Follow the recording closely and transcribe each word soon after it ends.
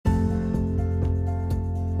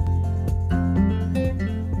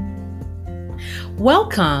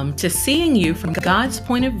Welcome to Seeing You from God's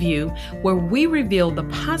Point of View, where we reveal the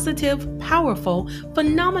positive, powerful,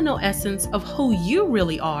 phenomenal essence of who you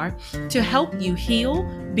really are to help you heal,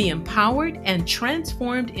 be empowered, and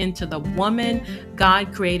transformed into the woman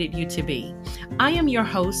God created you to be. I am your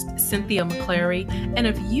host, Cynthia McClary, and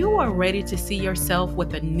if you are ready to see yourself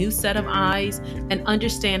with a new set of eyes and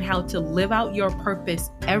understand how to live out your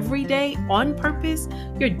purpose every day on purpose,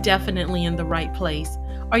 you're definitely in the right place.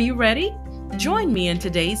 Are you ready? Join me in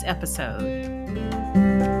today's episode.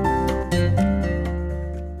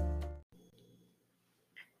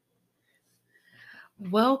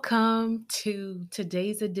 Welcome to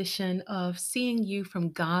today's edition of Seeing You from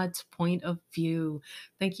God's Point of View.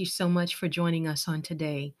 Thank you so much for joining us on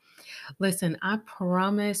today. Listen, I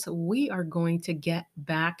promise we are going to get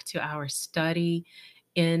back to our study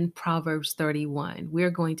in Proverbs 31.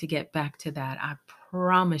 We're going to get back to that. I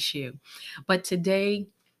promise you. But today,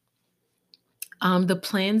 the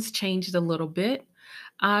plans changed a little bit.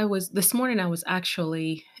 This morning I was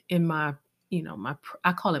actually in my,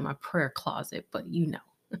 I call it my prayer closet, but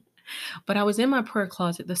I was in my prayer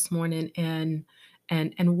closet this morning and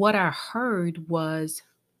what I heard was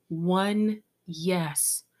one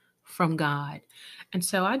yes from God. And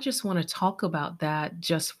so I just want to talk about that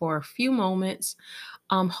just for a few moments.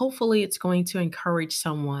 Hopefully it's going to encourage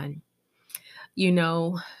someone. You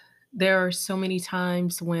know, there are so many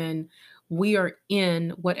times when we are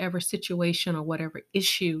in whatever situation or whatever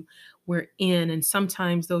issue we're in, and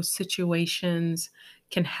sometimes those situations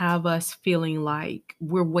can have us feeling like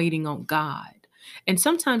we're waiting on God. And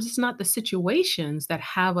sometimes it's not the situations that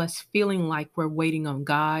have us feeling like we're waiting on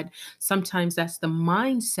God. Sometimes that's the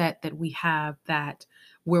mindset that we have, that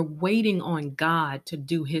we're waiting on God to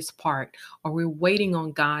do his part, or we're waiting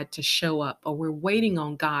on God to show up, or we're waiting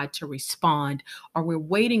on God to respond, or we're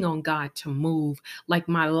waiting on God to move. Like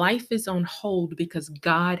my life is on hold because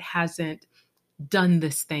God hasn't done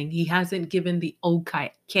this thing. He hasn't given the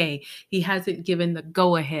okay. He hasn't given the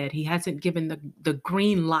go ahead. He hasn't given the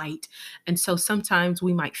green light. And so sometimes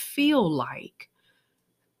we might feel like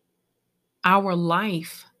our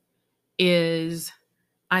life is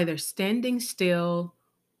either standing still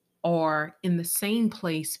or in the same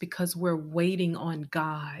place because we're waiting on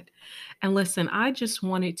God. And listen, I just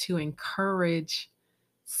wanted to encourage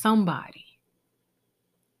somebody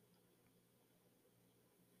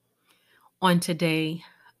on today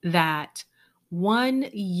that one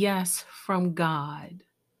yes from God,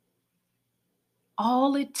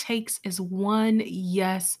 all it takes is one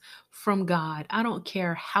yes from God. I don't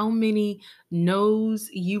care how many no's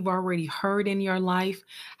you've already heard in your life,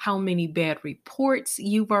 how many bad reports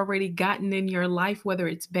you've already gotten in your life, whether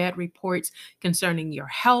it's bad reports concerning your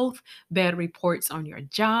health, bad reports on your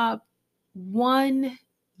job. One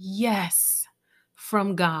yes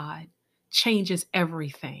from God changes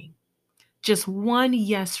everything. Just one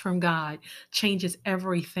yes from God changes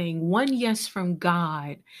everything. One yes from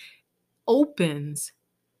God opens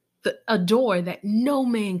a door that no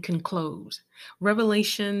man can close.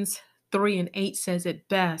 Revelations 3:8 says it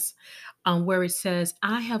best, where it says,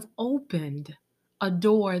 I have opened a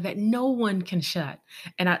door that no one can shut.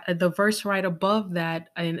 And the verse right above that,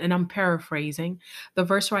 and I'm paraphrasing, the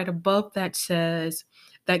verse right above that says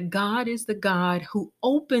that God is the God who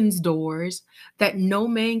opens doors that no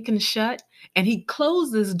man can shut, and he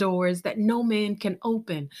closes doors that no man can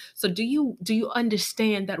open. So do you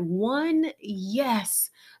understand that one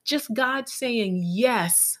yes, just God saying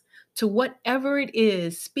yes to whatever it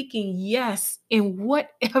is, speaking yes in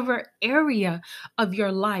whatever area of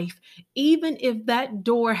your life, even if that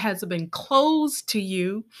door has been closed to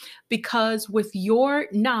you, because with your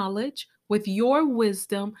knowledge, with your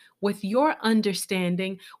wisdom, with your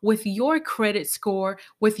understanding, with your credit score,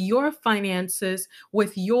 with your finances,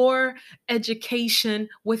 with your education,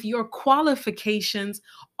 with your qualifications,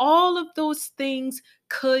 all of those things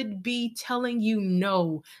could be telling you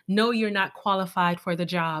no. No, you're not qualified for the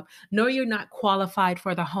job. No, you're not qualified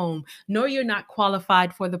for the home. No, you're not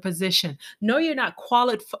qualified for the position. No, you're not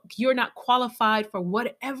qualified for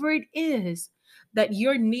whatever it is that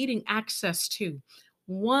you're needing access to.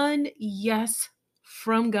 One yes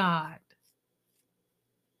from God.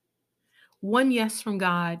 One yes from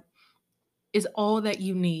God is all that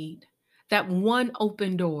you need. That one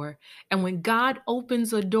open door. And when God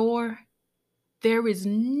opens a door, there is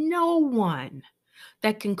no one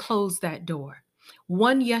that can close that door.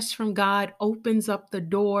 One yes from God opens up the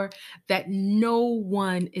door that no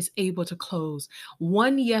one is able to close.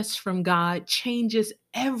 One yes from God changes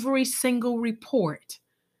every single report.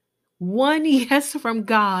 One yes from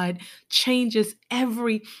God changes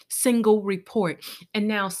every single report. And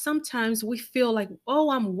now sometimes we feel like, oh,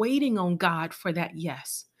 I'm waiting on God for that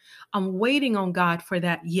yes. I'm waiting on God for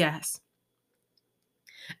that yes.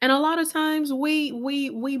 And a lot of times we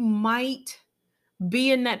might be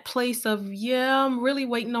in that place of, yeah, I'm really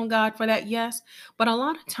waiting on God for that yes. But a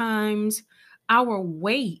lot of times our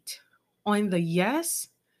wait on the yes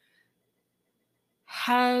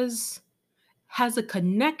has a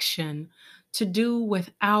connection to do with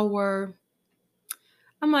our,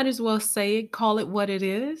 I might as well say it, call it what it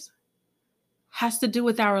is, has to do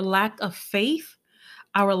with our lack of faith,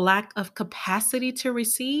 our lack of capacity to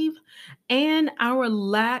receive, and of our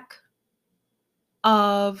lack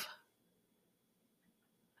of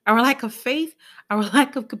faith, our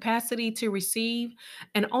lack of capacity to receive,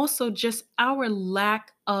 and also just our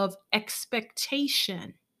lack of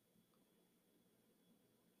expectation.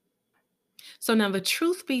 So now the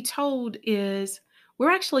truth be told is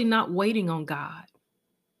we're actually not waiting on God.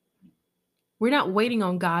 We're not waiting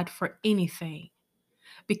on God for anything,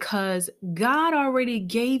 because God already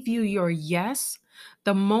gave you your yes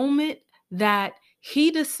the moment that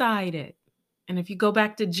He decided. And if you go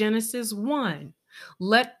back to Genesis 1,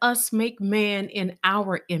 let us make man in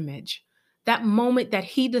our image. That moment that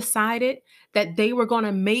He decided that they were going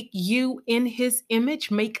to make you in His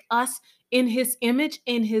image, make us in His image,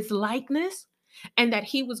 in His likeness, and that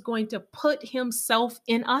He was going to put Himself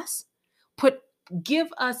in us, put give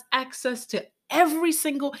us access to every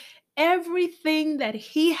single everything that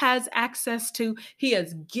He has access to. He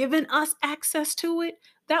has given us access to it.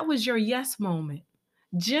 That was your yes moment.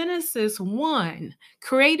 Genesis 1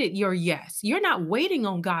 created your yes. You're not waiting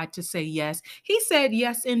on God to say yes. He said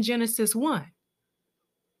yes in Genesis 1.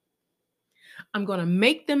 I'm going to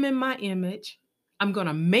make them in my image. I'm going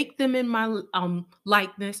to make them in my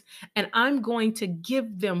likeness, and I'm going to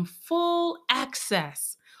give them full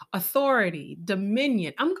access, authority,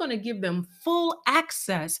 dominion. I'm going to give them full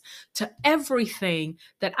access to everything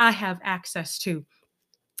that I have access to.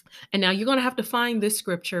 And now you're going to have to find this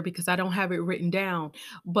scripture because I don't have it written down.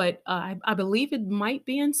 But I believe it might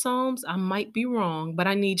be in Psalms. I might be wrong, but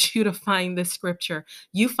I need you to find this scripture.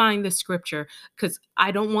 You find this scripture because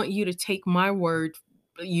I don't want you to take my word,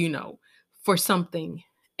 for something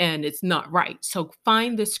and it's not right. So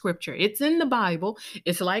find this scripture. It's in the Bible.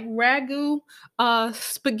 It's like ragu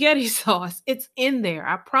spaghetti sauce. It's in there.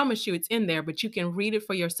 I promise you it's in there, but you can read it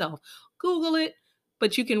for yourself. Google it,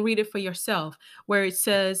 but you can read it for yourself, where it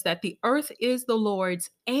says that the earth is the Lord's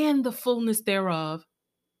and the fullness thereof.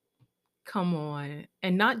 Come on.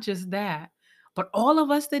 And not just that, but all of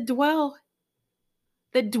us that dwell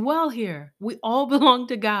here, we all belong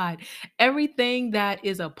to God. Everything that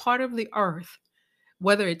is a part of the earth,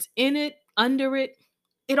 whether it's in it, under it,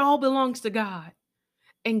 it all belongs to God.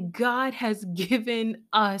 And God has given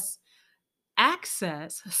us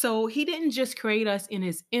access. So He didn't just create us in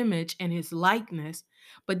His image and His likeness,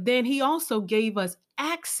 but then He also gave us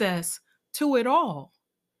access to it all.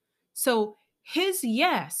 So His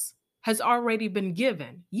yes has already been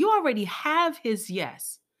given. You already have His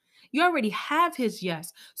yes. You already have His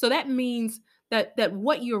yes. So that means that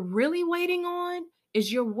what you're really waiting on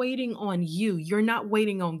is you're waiting on you. You're not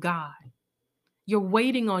waiting on God. You're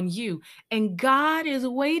waiting on you. And God is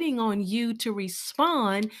waiting on you to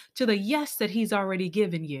respond to the yes that He's already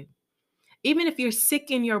given you. Even if you're sick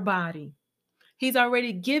in your body, He's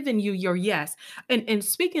already given you your yes. And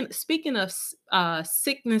speaking of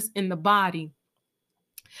sickness in the body,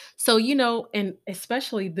 so and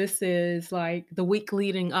especially this is like the week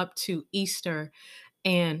leading up to Easter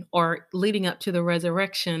and or leading up to the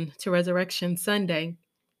Resurrection Sunday.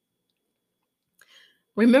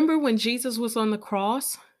 Remember when Jesus was on the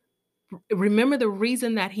cross? Remember the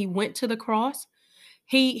reason that He went to the cross?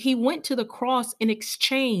 He went to the cross in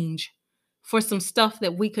exchange for some stuff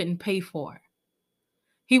that we couldn't pay for.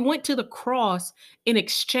 He went to the cross in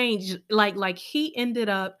exchange, like He ended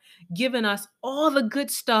up giving us all the good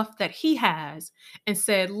stuff that He has and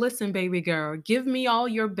said, "Listen, baby girl, give me all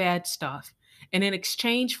your bad stuff." And in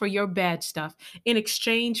exchange for your bad stuff, in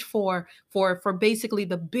exchange for basically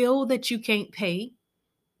the bill that you can't pay,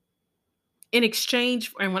 in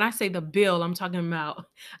exchange, and when I say the bill, I'm talking about,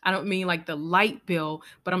 I don't mean like the light bill,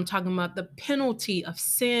 but I'm talking about the penalty of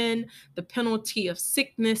sin, the penalty of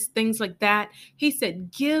sickness, things like that. He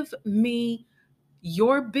said, give me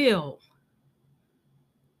your bill,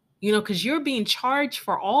 because you're being charged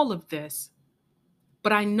for all of this,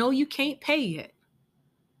 but I know you can't pay it.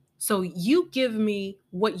 So you give me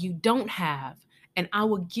what you don't have, and I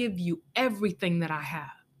will give you everything that I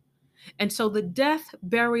have. And so the death,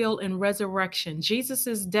 burial, and resurrection,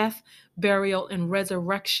 Jesus's death, burial, and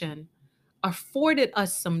resurrection afforded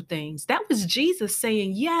us some things. That was Jesus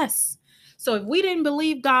saying yes. So if we don't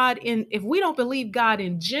believe God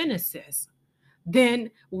in Genesis, then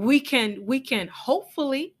we can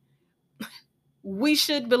hopefully we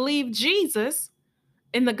should believe Jesus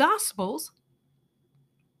in the Gospels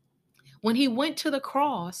when he went to the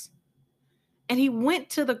cross, and he went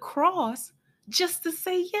to the cross just to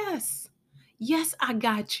say yes. Yes, I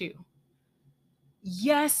got you.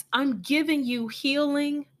 Yes, I'm giving you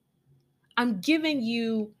healing. I'm giving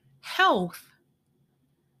you health.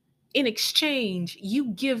 In exchange,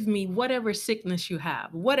 you give me whatever sickness you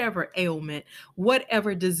have, whatever ailment,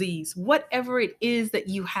 whatever disease, whatever it is that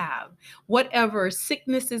you have, whatever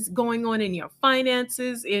sickness is going on in your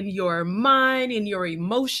finances, in your mind, in your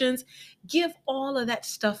emotions. Give all of that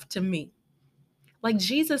stuff to me. Like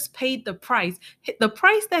Jesus paid the price. The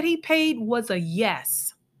price that he paid was a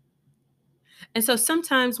yes. And so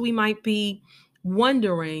sometimes we might be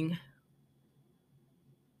wondering,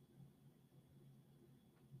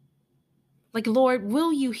 like, Lord,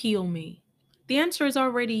 will you heal me? The answer is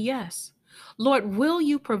already yes. Lord, will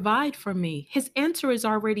you provide for me? His answer is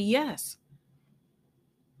already yes.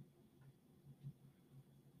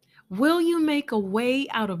 Will you make a way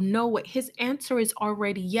out of no way? His answer is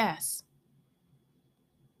already yes.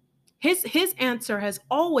 His answer has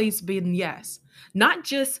always been yes. Not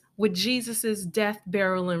just with Jesus's death,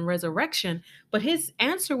 burial, and resurrection, but his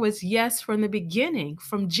answer was yes from the beginning,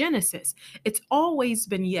 from Genesis. It's always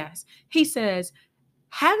been yes. He says,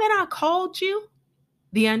 haven't I called you?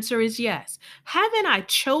 The answer is yes. Haven't I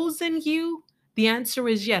chosen you? The answer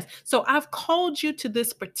is yes. So I've called you to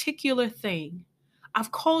this particular thing.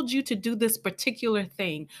 I've called you to do this particular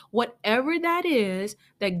thing. Whatever that is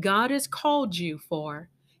that God has called you for,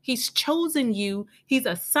 He's chosen you, He's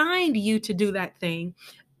assigned you to do that thing.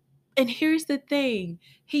 And here's the thing,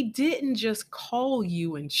 He didn't just call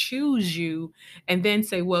you and choose you and then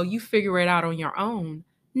say, well, you figure it out on your own.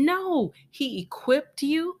 No, He equipped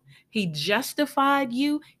you, He justified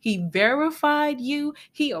you, He verified you,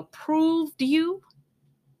 He approved you.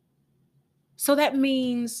 So that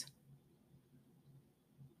means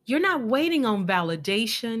you're not waiting on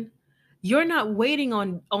validation. You're not waiting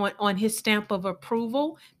on His stamp of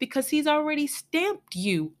approval because He's already stamped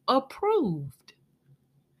you approved.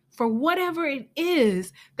 For whatever it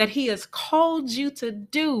is that he has called you to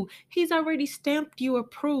do, he's already stamped you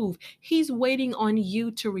approved. He's waiting on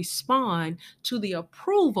you to respond to the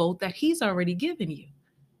approval that he's already given you.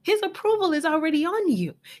 His approval is already on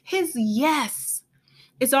you. His yes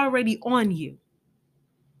is already on you.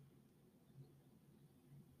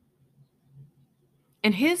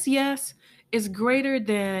 And his yes is greater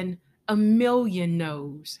than a million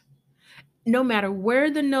no's. No matter where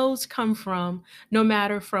the no's come from, no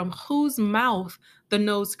matter from whose mouth the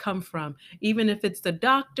no's come from, even if it's the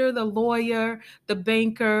doctor, the lawyer, the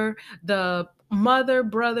banker, the mother,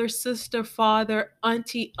 brother, sister, father,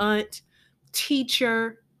 auntie, aunt,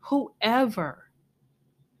 teacher, whoever,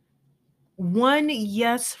 one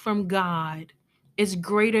yes from God is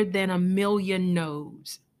greater than a million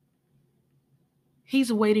no's.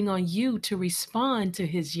 He's waiting on you to respond to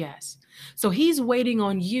his yes. So he's waiting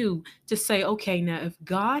on you to say, okay, now if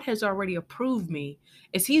God has already approved me,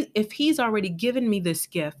 if he's already given me this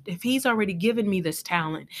gift, if he's already given me this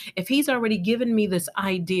talent, if he's already given me this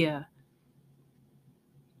idea,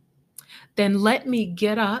 then let me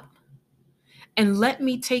get up and let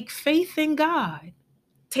me take faith in God.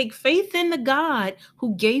 Take faith in the God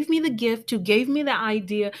who gave me the gift, who gave me the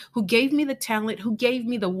idea, who gave me the talent, who gave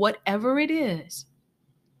me the whatever it is.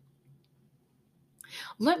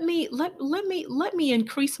 Let me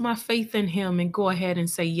increase my faith in him and go ahead and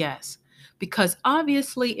say yes. Because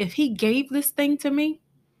obviously if he gave this thing to me,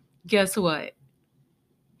 guess what?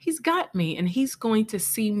 He's got me and he's going to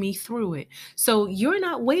see me through it. So you're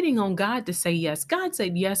not waiting on God to say yes. God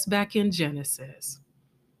said yes back in Genesis.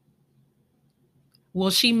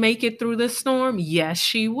 Will she make it through the storm? Yes,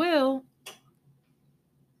 she will.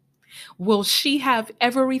 Will she have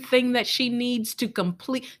everything that she needs to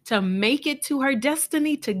complete, to make it to her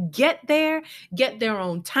destiny, to get there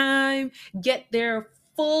on time, get there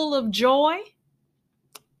full of joy?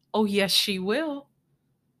 Oh, yes, she will.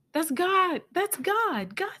 That's God. That's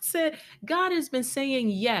God. God has been saying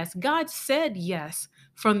yes. God said yes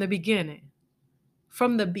from the beginning.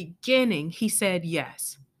 From the beginning, he said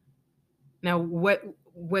yes. Now,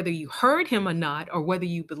 whether you heard him or not, or whether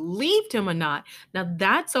you believed him or not, now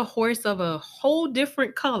that's a horse of a whole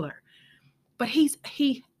different color. But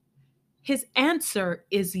His answer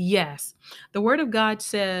is yes. The word of God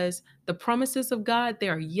says the promises of God, they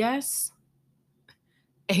are yes,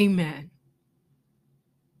 amen.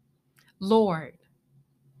 Lord,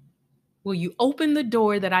 will you open the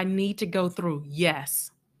door that I need to go through?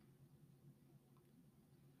 Yes.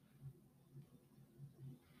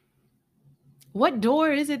 What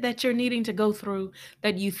door is it that you're needing to go through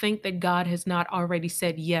that you think that God has not already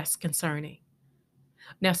said yes concerning?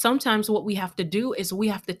 Now, sometimes what we have to do is we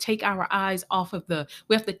have to take our eyes off of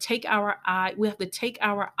we have to take our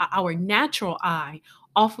natural eye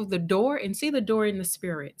off of the door and see the door in the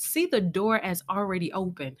spirit. See the door as already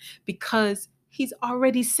open because he's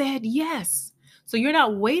already said yes. So you're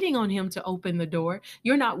not waiting on him to open the door.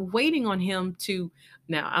 You're not waiting on him to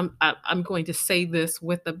now I'm going to say this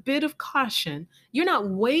with a bit of caution. You're not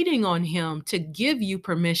waiting on him to give you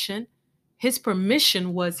permission. His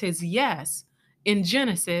permission was his yes in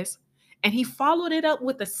Genesis, and he followed it up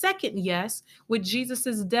with a second yes with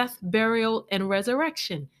Jesus's death, burial, and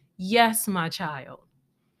resurrection. Yes, my child.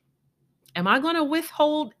 Am I going to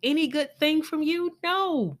withhold any good thing from you?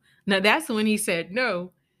 No. Now that's when he said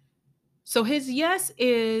no. So his yes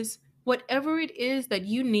is whatever it is that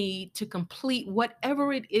you need to complete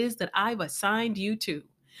whatever it is that I've assigned you to.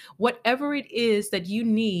 Whatever it is that you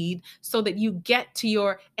need so that you get to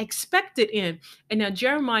your expected end. And now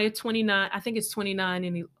Jeremiah 29, I think it's 29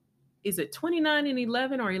 and is it 29 and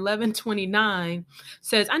 11 or 11:29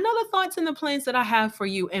 says, I know the thoughts and the plans that I have for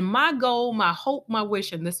you. And my goal, my hope, my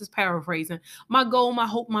wish, and this is paraphrasing, my goal, my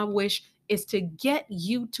hope, my wish is to get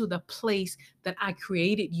you to the place that I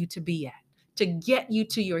created you to be at, to get you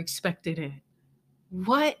to your expected end.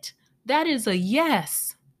 What? That is a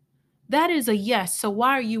yes. That is a yes. So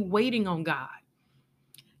why are you waiting on God?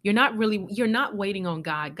 You're not waiting on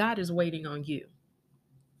God. God is waiting on you.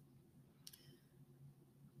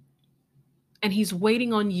 And he's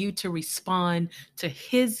waiting on you to respond to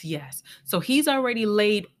his yes. So he's already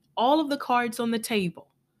laid all of the cards on the table.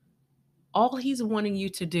 All he's wanting you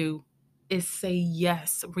to do is say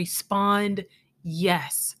yes, respond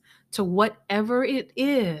yes to whatever it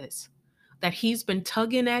is that he's been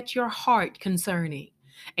tugging at your heart concerning.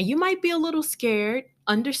 And you might be a little scared,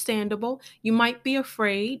 understandable. You might be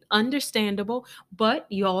afraid, understandable. But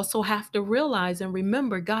you also have to realize and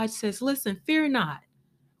remember, God says, listen, fear not.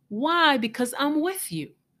 Why? Because I'm with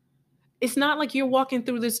you. It's not like you're walking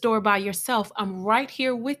through this door by yourself. I'm right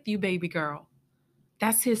here with you, baby girl.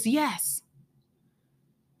 That's his yes.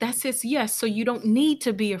 That's his yes. So you don't need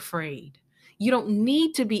to be afraid. You don't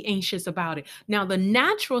need to be anxious about it. Now, the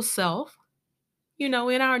natural self, in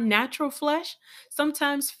our natural flesh,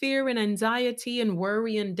 sometimes fear and anxiety and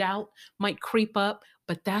worry and doubt might creep up,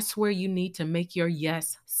 but that's where you need to make your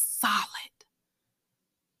yes solid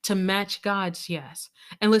to match God's yes.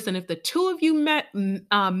 And listen, if the two of you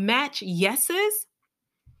match yeses,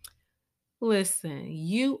 listen,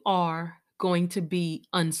 you are going to be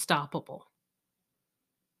unstoppable.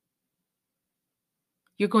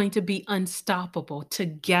 You're going to be unstoppable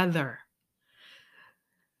together.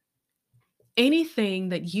 Anything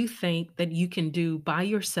that you think that you can do by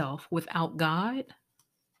yourself without God,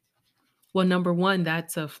 well, number one,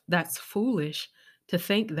 that's foolish to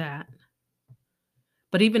think that.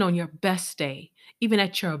 But even on your best day, even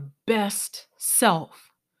at your best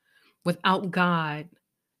self, without God,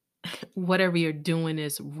 whatever you're doing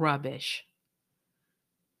is rubbish.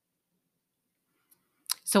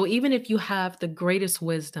 So even if you have the greatest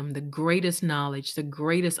wisdom, the greatest knowledge, the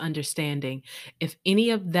greatest understanding, if any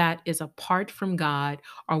of that is apart from God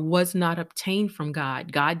or was not obtained from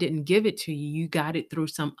God, God didn't give it to you, you got it through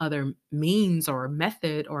some other means or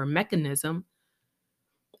method or mechanism,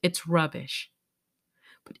 it's rubbish.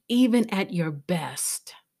 But even at your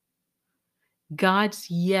best, God's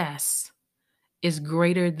yes is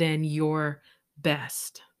greater than your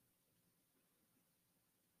best.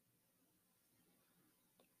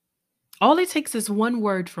 All it takes is one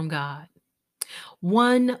word from God.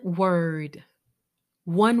 One word.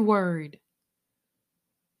 One word.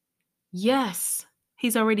 Yes,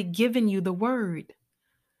 he's already given you the word.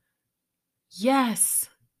 Yes,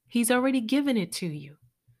 he's already given it to you.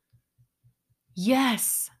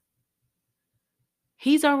 Yes,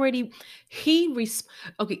 he's already,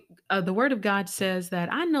 okay, the word of God says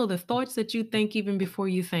that I know the thoughts that you think even before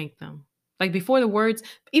you think them. Like before the words,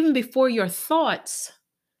 even before your thoughts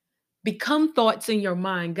become thoughts in your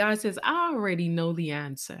mind. God says, I already know the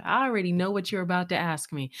answer. I already know what you're about to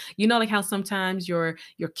ask me. Like how sometimes your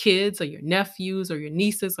kids or your nephews or your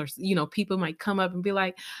nieces or people might come up and be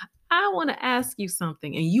like, I want to ask you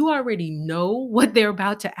something. And you already know what they're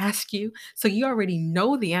about to ask you. So you already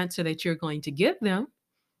know the answer that you're going to give them.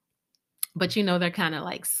 But they're kind of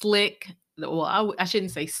like slick well, I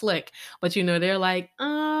shouldn't say slick, but they're like,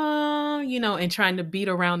 and trying to beat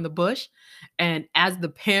around the bush. And as the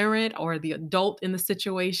parent or the adult in the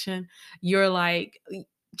situation, you're like,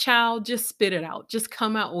 child, just spit it out. Just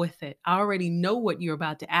come out with it. I already know what you're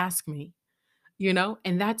about to ask me,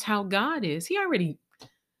 and that's how God is.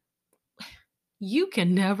 You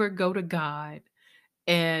can never go to God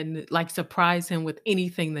and like surprise him with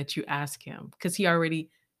anything that you ask him because he already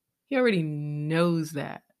knows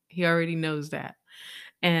that. He already knows that.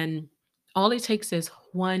 And all it takes is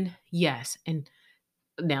one yes. And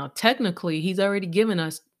now, technically, he's already given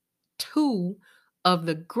us two of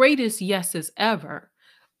the greatest yeses ever.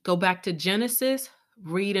 Go back to Genesis,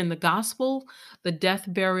 read in the gospel, the death,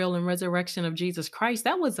 burial, and resurrection of Jesus Christ.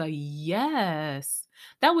 That was a yes.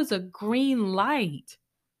 That was a green light.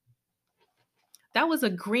 That was a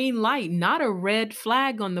green light, not a red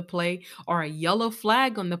flag on the play or a yellow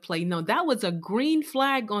flag on the play. No, that was a green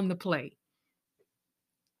flag on the play.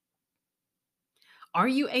 Are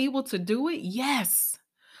you able to do it? Yes.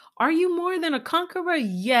 Are you more than a conqueror?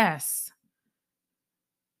 Yes.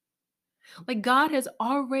 Like God has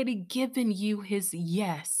already given you his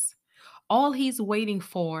yes. All he's waiting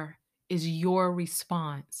for is your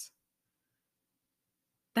response.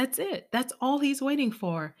 That's it. That's all he's waiting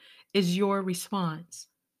for is your response.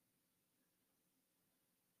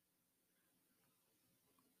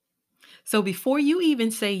 So before you even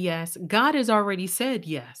say yes, God has already said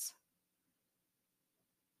yes.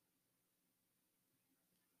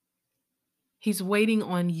 He's waiting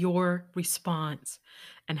on your response.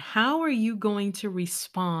 And how are you going to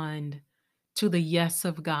respond to the yes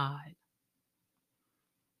of God?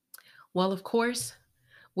 Well, of course,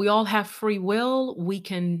 we all have free will.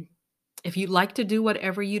 If you'd like to do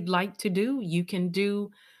whatever you'd like to do, you can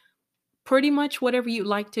do pretty much whatever you'd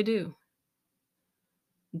like to do.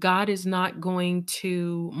 God is not going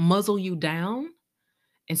to muzzle you down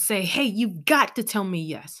and say, hey, you've got to tell me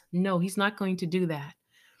yes. No, he's not going to do that.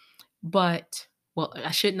 But, well,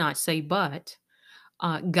 I should not say but.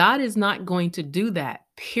 God is not going to do that,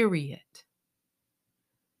 period.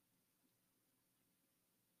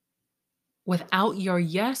 Without your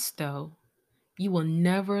yes, though, you will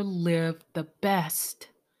never live the best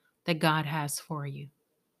that God has for you.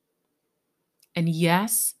 And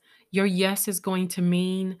yes, your yes is going to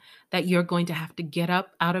mean that you're going to have to get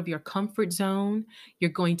up out of your comfort zone. You're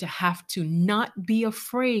going to have to not be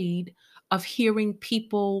afraid of hearing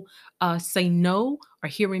people say no, or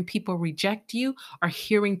hearing people reject you, or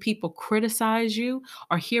hearing people criticize you,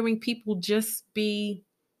 or hearing people just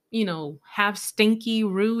have stinky,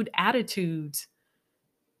 rude attitudes.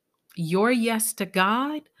 Your yes to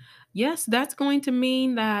God, yes, that's going to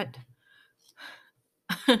mean that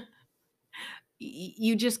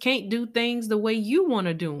you just can't do things the way you want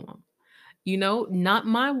to do them. Not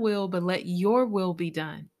my will, but let your will be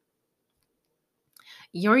done.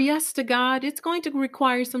 Your yes to God, it's going to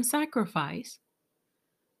require some sacrifice.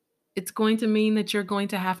 It's going to mean that you're going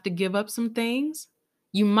to have to give up some things.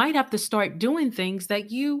 You might have to start doing things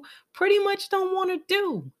that you pretty much don't want to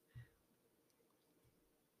do.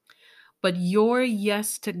 But your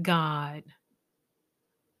yes to God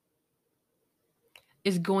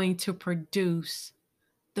is going to produce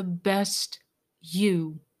the best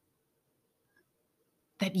you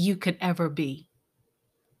that you could ever be.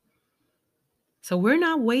 So we're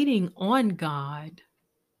not waiting on God.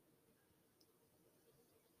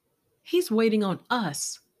 He's waiting on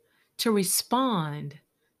us to respond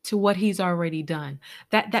to what he's already done.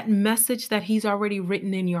 That message that he's already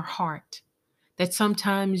written in your heart that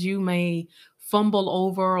sometimes you may fumble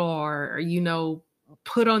over or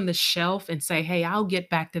put on the shelf and say, "Hey, I'll get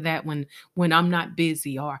back to that when I'm not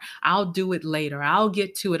busy, or I'll do it later. I'll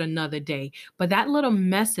get to it another day." But that little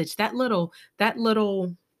message, that little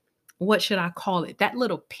what should I call it? That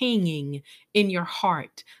little pinging in your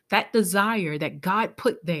heart, that desire that God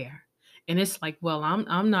put there. And it's like, well,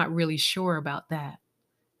 I'm not really sure about that.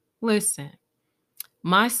 Listen,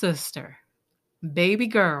 my sister, baby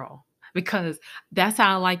girl, because that's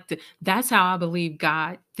how I believe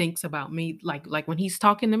God thinks about me. Like when he's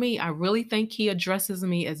talking to me, I really think he addresses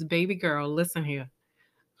me as baby girl. Listen here.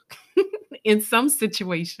 In some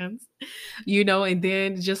situations, and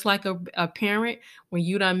then just like a parent, when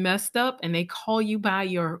you done messed up and they call you by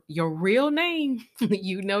your real name,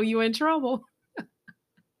 you're in trouble.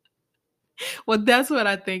 Well, that's what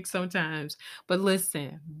I think sometimes. But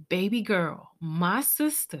listen, baby girl, my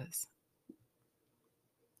sisters,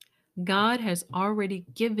 God has already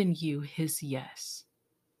given you his yes.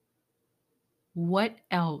 What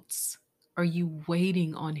else are you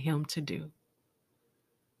waiting on him to do?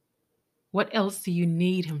 What else do you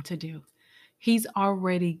need him to do? He's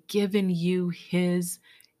already given you his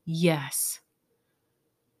yes.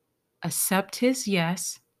 Accept his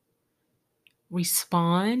yes,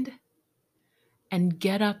 respond, and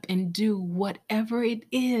get up and do whatever it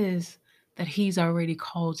is that he's already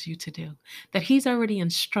called you to do, that he's already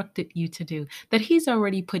instructed you to do, that he's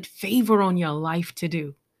already put favor on your life to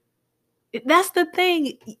do. That's the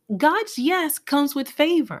thing. God's yes comes with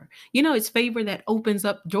favor. It's favor that opens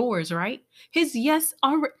up doors, right? His yes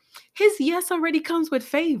already comes with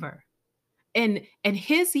favor. And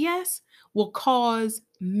his yes will cause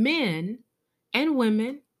men and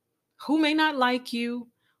women who may not like you,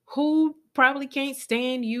 who probably can't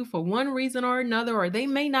stand you for one reason or another, or they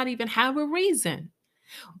may not even have a reason.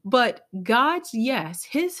 But God's yes,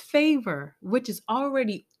 his favor, which is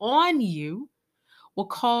already on you, will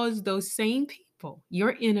cause those same people,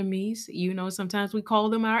 your enemies, sometimes we call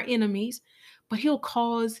them our enemies, but he'll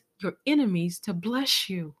cause your enemies to bless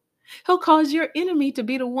you. He'll cause your enemy to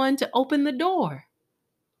be the one to open the door.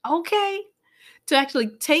 Okay? To actually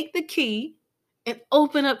take the key and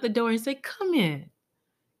open up the door and say, come in.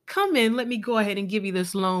 Come in. Let me go ahead and give you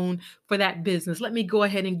this loan for that business. Let me go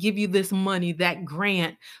ahead and give you this money, that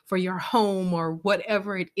grant for your home or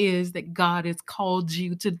whatever it is that God has called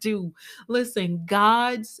you to do. Listen,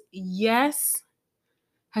 God's yes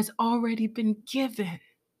has already been given.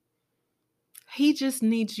 He just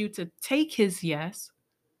needs you to take his yes,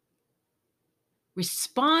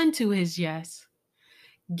 respond to his yes,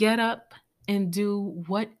 get up and do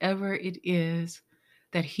whatever it is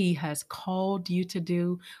that he has called you to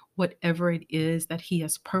do, whatever it is that he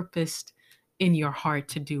has purposed in your heart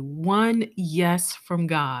to do. One yes from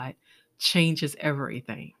God changes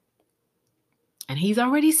everything. And he's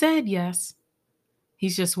already said yes.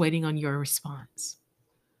 He's just waiting on your response.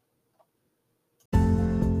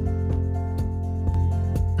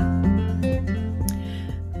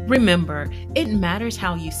 Remember, it matters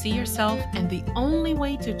how you see yourself, and the only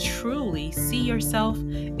way to truly see yourself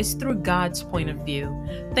is through God's point of view.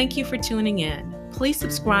 Thank you for tuning in. Please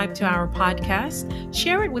subscribe to our podcast,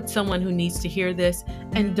 share it with someone who needs to hear this,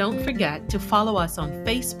 and don't forget to follow us on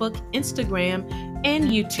Facebook, Instagram, and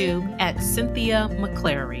YouTube at Cynthia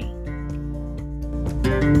McClary.